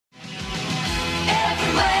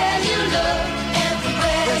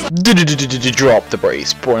Drop the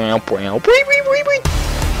brace.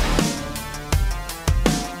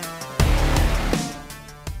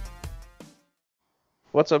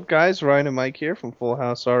 What's up, guys? Ryan and Mike here from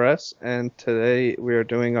FullHouseRS, and today we are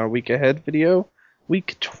doing our week ahead video,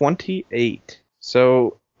 week 28.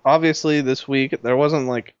 So obviously this week there wasn't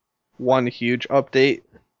like one huge update,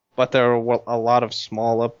 but there were a lot of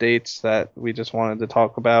small updates that we just wanted to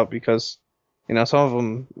talk about because, you know, some of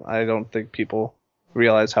them I don't think people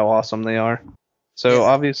realize how awesome they are. So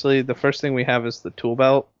obviously the first thing we have is the tool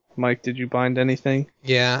belt. Mike, did you bind anything?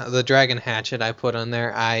 Yeah, the dragon hatchet I put on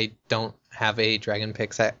there. I don't have a dragon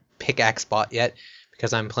pickaxe bot yet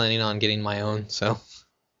because I'm planning on getting my own, so.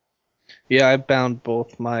 Yeah, I bound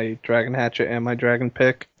both my dragon hatchet and my dragon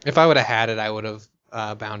pick. If I would have had it, I would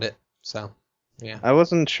have bound it, so, yeah. I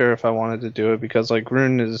wasn't sure if I wanted to do it because, like,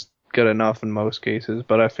 rune is good enough in most cases,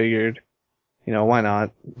 but I figured, you know, why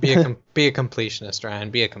not? Be a completionist,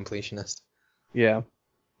 Ryan. Be a completionist. Yeah,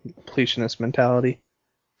 completionist mentality.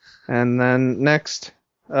 And then next,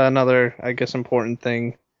 another, I guess, important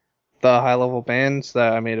thing, the high-level bands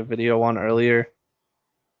that I made a video on earlier.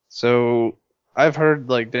 So I've heard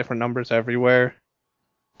like different numbers everywhere,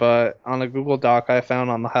 but on a Google Doc I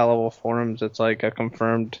found on the high-level forums, it's like a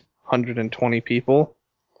confirmed 120 people,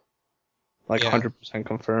 like 100%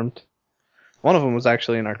 confirmed. One of them was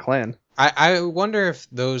actually in our clan. I wonder if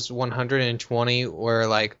those 120 were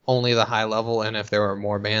like only the high level, and if there were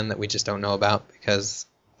more banned that we just don't know about, because.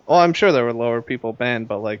 Well, I'm sure there were lower people banned,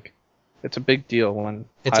 but like, it's a big deal when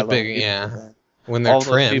it's a big when they're all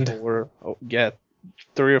trimmed. Those people were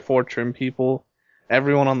 3 or 4 trim people.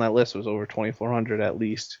 Everyone on that list was over 2,400 at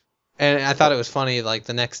least. And I thought it was funny. Like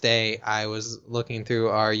the next day, I was looking through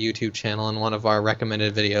our YouTube channel, and one of our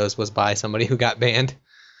recommended videos was by somebody who got banned.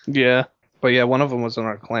 Yeah, but yeah, one of them was in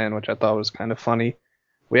our clan, which I thought was kind of funny.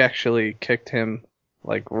 We actually kicked him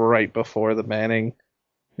like right before the banning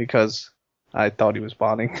because I thought he was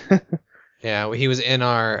botting. Yeah, he was in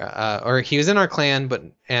our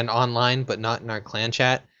clan, and online, but not in our clan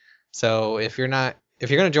chat. So if you're gonna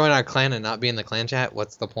join our clan and not be in the clan chat,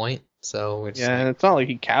 what's the point? So and it's not like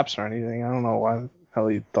he caps or anything. I don't know why the hell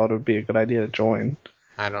he thought it would be a good idea to join.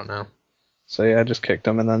 I don't know. So yeah, I just kicked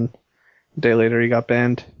him, and then a day later he got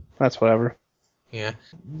banned. That's whatever. Yeah.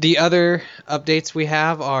 The other updates we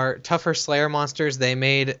have are tougher Slayer monsters. They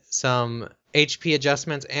made some HP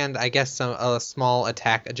adjustments and I guess some small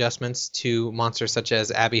attack adjustments to monsters such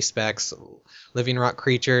as Abbey Specs, Living Rock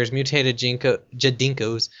Creatures, Mutated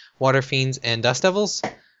Jadinkos, Water Fiends, and Dust Devils.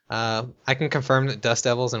 I can confirm that Dust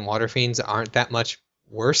Devils and Water Fiends aren't that much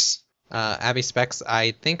worse. Abbey Specs,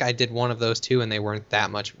 I think I did one of those too, and they weren't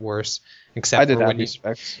that much worse. Except I did for Abbey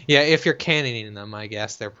Specs. Yeah, if you're cannoning them, I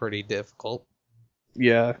guess they're pretty difficult.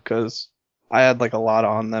 Yeah, because I had like a lot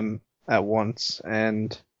on them at once,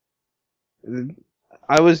 and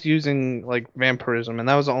I was using like vampirism, and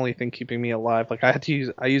that was the only thing keeping me alive. Like I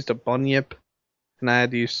used a bunyip, and I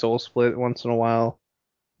had to use soul split once in a while,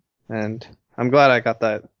 and I'm glad I got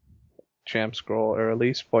that champ scroll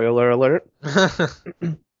early. Spoiler alert.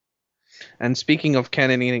 And speaking of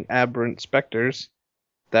cannoning aberrant specters,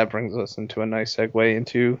 that brings us into a nice segue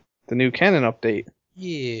into the new cannon update.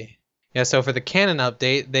 Yeah, so for the cannon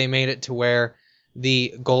update, they made it to where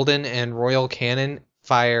the golden and royal cannon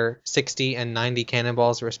fire 60 and 90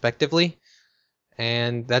 cannonballs respectively.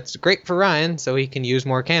 And that's great for Ryan, so he can use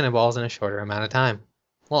more cannonballs in a shorter amount of time.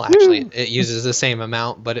 Well, actually, it uses the same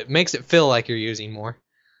amount, but it makes it feel like you're using more.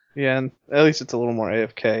 Yeah, and at least it's a little more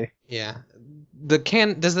AFK. Yeah.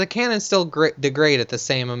 Does the cannon still degrade at the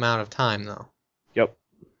same amount of time, though? Yep.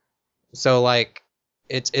 So, like,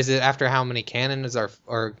 is it after how many cannons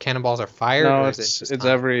or cannonballs are fired? No, or it's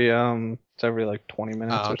every like 20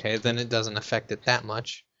 minutes. Oh, okay, then it doesn't affect it that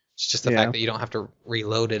much. It's just the fact that you don't have to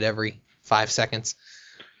reload it every 5 seconds.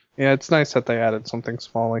 Yeah, it's nice that they added something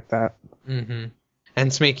small like that. Mm-hmm.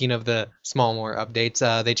 And speaking of the small more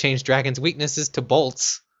updates, they changed Dragon's weaknesses to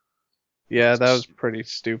bolts. Yeah, that was pretty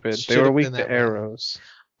stupid. They were weak to arrows.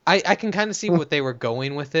 I can kind of see what they were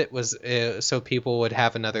going with it was so people would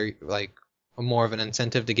have another, like, more of an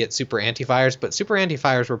incentive to get super anti-fires, but super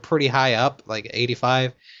anti-fires were pretty high up, like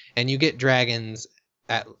 85, and you get dragons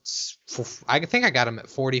at, I think I got them at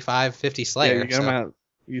 45, 50 Slayer. Yeah, you get them at,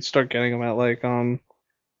 you start getting them at, like,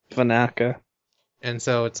 Vanaka. And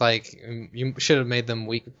so it's like, you should have made them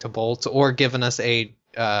weak to bolts, or given us a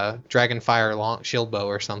Dragonfire long shield bow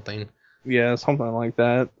or something. Yeah, something like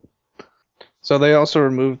that. So they also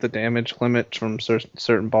removed the damage limit from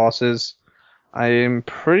certain bosses. I am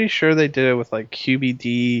pretty sure they did it with like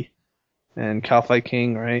QBD and Calphi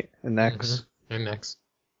King, right? And Nex. And Nex.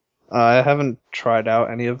 I haven't tried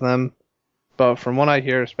out any of them, But from what I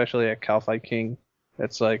hear, especially at Calfight King,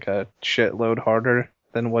 it's like a shitload harder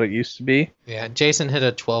than what it used to be. Yeah, Jason hit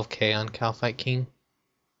a 12k on Calfight King.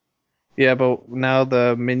 Yeah, but now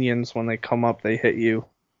the minions, when they come up, they hit you.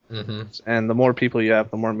 Mm-hmm. And the more people you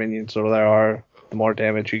have, the more minions there are, the more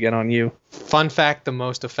damage you get on you. Fun fact, the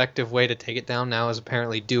most effective way to take it down now is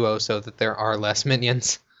apparently duo, so that there are less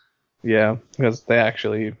minions. Yeah, because they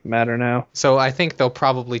actually matter now. So I think they'll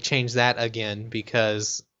probably change that again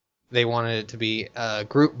because they wanted it to be a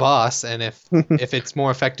group boss, and if it's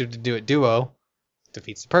more effective to do it duo, it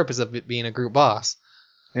defeats the purpose of it being a group boss.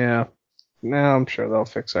 Yeah. Now I'm sure they'll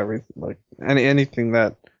fix everything. Like anything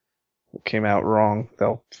that came out wrong,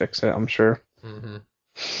 they'll fix it, I'm sure. Mm-hmm.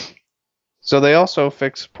 So they also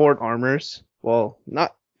fix port armors. Well,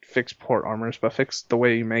 not fix port armors, but fix the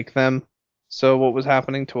way you make them. So what was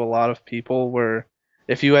happening to a lot of people were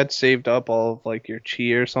if you had saved up all of like your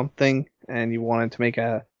chi or something and you wanted to make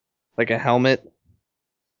a helmet,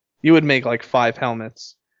 you would make like 5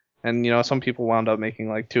 helmets. And some people wound up making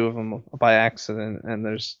like 2 of them by accident, and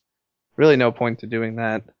there's really no point to doing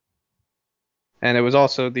that. And it was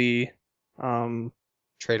also the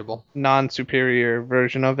Tradable. non-superior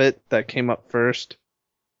version of it that came up first.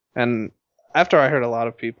 And after I heard a lot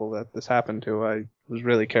of people that this happened to, I was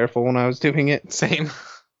really careful when I was doing it. Same.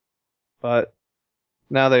 But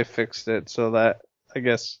now they fixed it so that I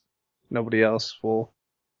guess nobody else will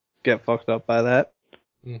get fucked up by that.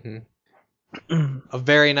 Mm-hmm. A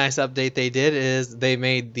very nice update they did is they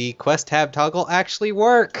made the quest tab toggle actually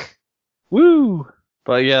work. Woo!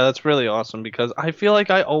 But yeah, that's really awesome because I feel like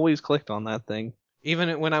I always clicked on that thing.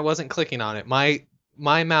 Even when I wasn't clicking on it,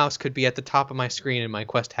 my mouse could be at the top of my screen and my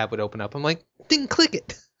quest tab would open up. I'm like, didn't click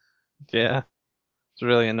it. Yeah. It's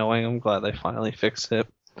really annoying. I'm glad they finally fixed it.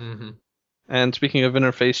 Mm-hmm. And speaking of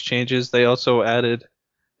interface changes, they also added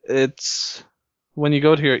it's when you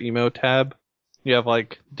go to your emo tab, you have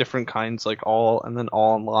like different kinds, like all and then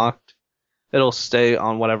all unlocked. It'll stay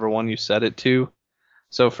on whatever one you set it to.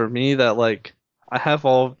 So for me, that like I have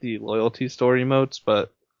all of the loyalty store emotes,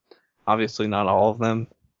 but obviously not all of them.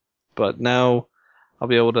 But now I'll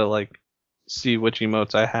be able to like see which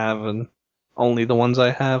emotes I have and only the ones I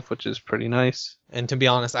have, which is pretty nice. And to be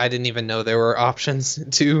honest, I didn't even know there were options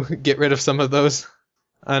to get rid of some of those.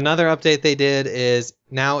 Another update they did is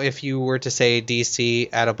now if you were to say DC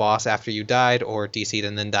at a boss after you died or DC'd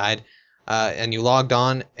and then died, and you logged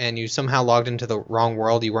on and you somehow logged into the wrong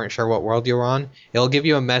world, you weren't sure what world you were on, it'll give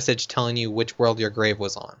you a message telling you which world your grave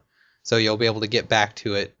was on. So you'll be able to get back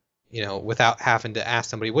to it, without having to ask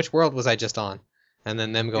somebody, which world was I just on? And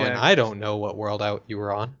then them going, Yeah. I don't know what world you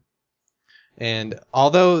were on. And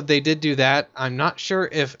although they did do that, I'm not sure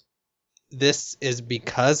if this is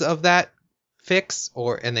because of that fix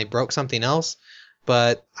and they broke something else,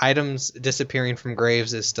 but items disappearing from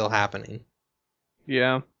graves is still happening.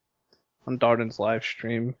 Yeah. On Darden's live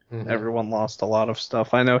stream, Mhm. everyone lost a lot of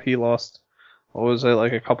stuff. I know he lost, what was it,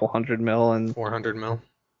 like a couple hundred mil and 400 mil.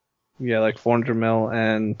 yeah, like 400 mil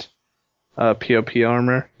and POP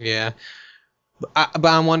armor. Yeah. But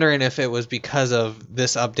I'm wondering if it was because of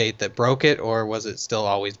this update that broke it, or was it still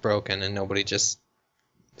always broken and nobody just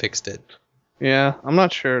fixed it? Yeah, I'm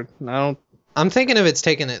not sure. I'm thinking if it's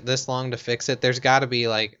taken it this long to fix it, there's got to be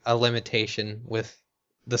like a limitation with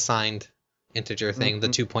the signed integer thing, the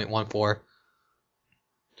 2.14.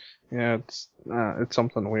 Yeah, it's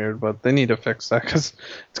something weird, but they need to fix that because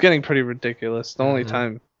it's getting pretty ridiculous. The only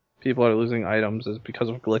time people are losing items is because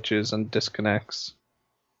of glitches and disconnects.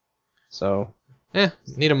 So.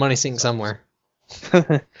 Need a money sink somewhere.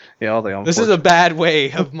 Yeah, all the This is a bad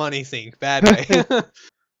way of money sink. Bad way.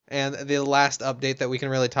 And the last update that we can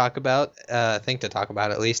really talk about, think to talk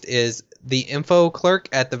about at least, is the info clerk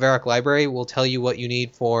at the Varrock Library will tell you what you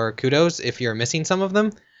need for kudos if you're missing some of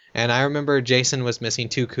them. And I remember Jason was missing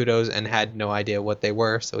 2 kudos and had no idea what they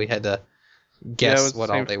were, so he had to guess what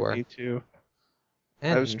all they were. Me too.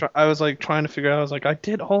 And I was like trying to figure out. I was like, I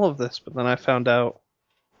did all of this, but then I found out,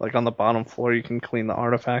 like on the bottom floor, you can clean the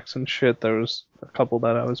artifacts and shit. There was a couple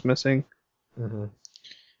that I was missing. Mm-hmm.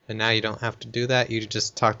 And now you don't have to do that. You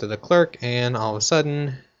just talk to the clerk, and all of a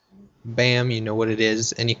sudden, bam, you know what it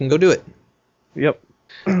is, and you can go do it. Yep.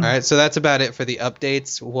 All right, so that's about it for the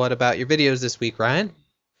updates. What about your videos this week, Ryan?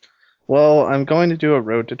 Well, I'm going to do a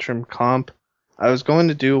Road to Trim comp. I was going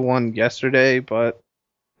to do one yesterday, but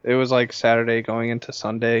it was like Saturday going into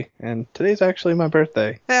Sunday, and today's actually my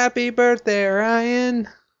birthday. Happy birthday, Ryan!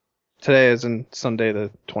 Today is in Sunday the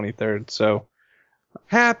 23rd, so...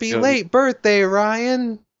 Happy late birthday,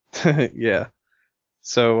 Ryan! Yeah.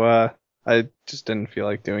 So, I just didn't feel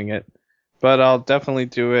like doing it. But I'll definitely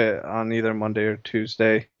do it on either Monday or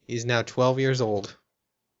Tuesday. He's now 12 years old.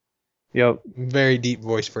 Yep. Very deep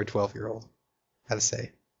voice for a 12-year-old. Gotta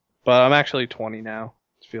say. But I'm actually 20 now.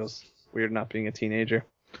 It feels weird not being a teenager.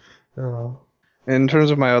 Oh. In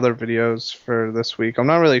terms of my other videos for this week, I'm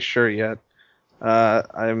not really sure yet.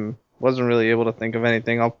 I wasn't really able to think of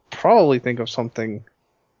anything. I'll probably think of something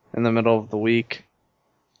in the middle of the week.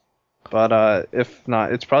 But if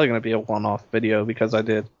not, it's probably going to be a one-off video because I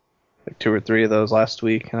did like 2 or 3 of those last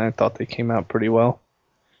week, and I thought they came out pretty well.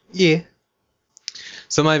 Yeah.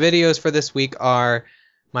 So my videos for this week are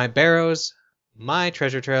my Barrows, my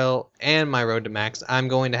Treasure Trail, and my Road to Max. I'm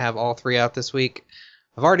going to have all 3 out this week.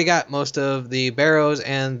 I've already got most of the Barrows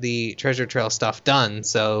and the Treasure Trail stuff done,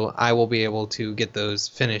 so I will be able to get those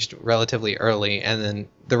finished relatively early. And then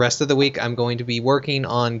the rest of the week, I'm going to be working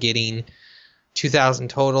on getting 2,000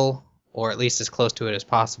 total, or at least as close to it as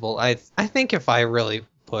possible. I think if I really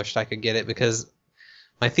pushed, I could get it because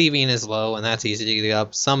my thieving is low, and that's easy to get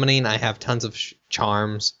up. Summoning, I have tons of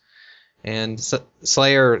charms, and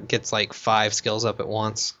Slayer gets like 5 skills up at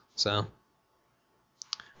once, so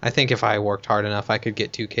I think if I worked hard enough, I could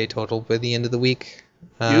get 2K total by the end of the week.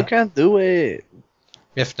 You can do it.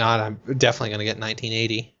 If not, I'm definitely going to get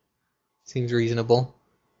 1980. Seems reasonable.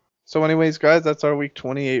 So anyways, guys, that's our week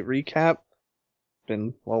 28 recap.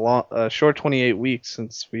 Been a short 28 weeks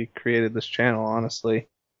since we created this channel, honestly.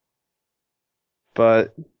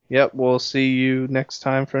 But, yep, we'll see you next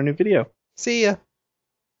time for a new video. See ya.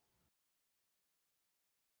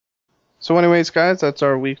 So anyways, guys, that's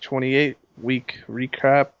our week 28 week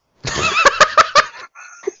recap.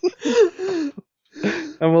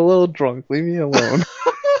 I'm a little drunk. Leave me alone.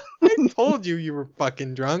 I told you were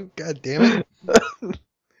fucking drunk. God damn it.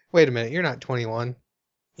 Wait a minute. You're not 21.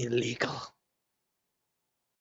 Illegal.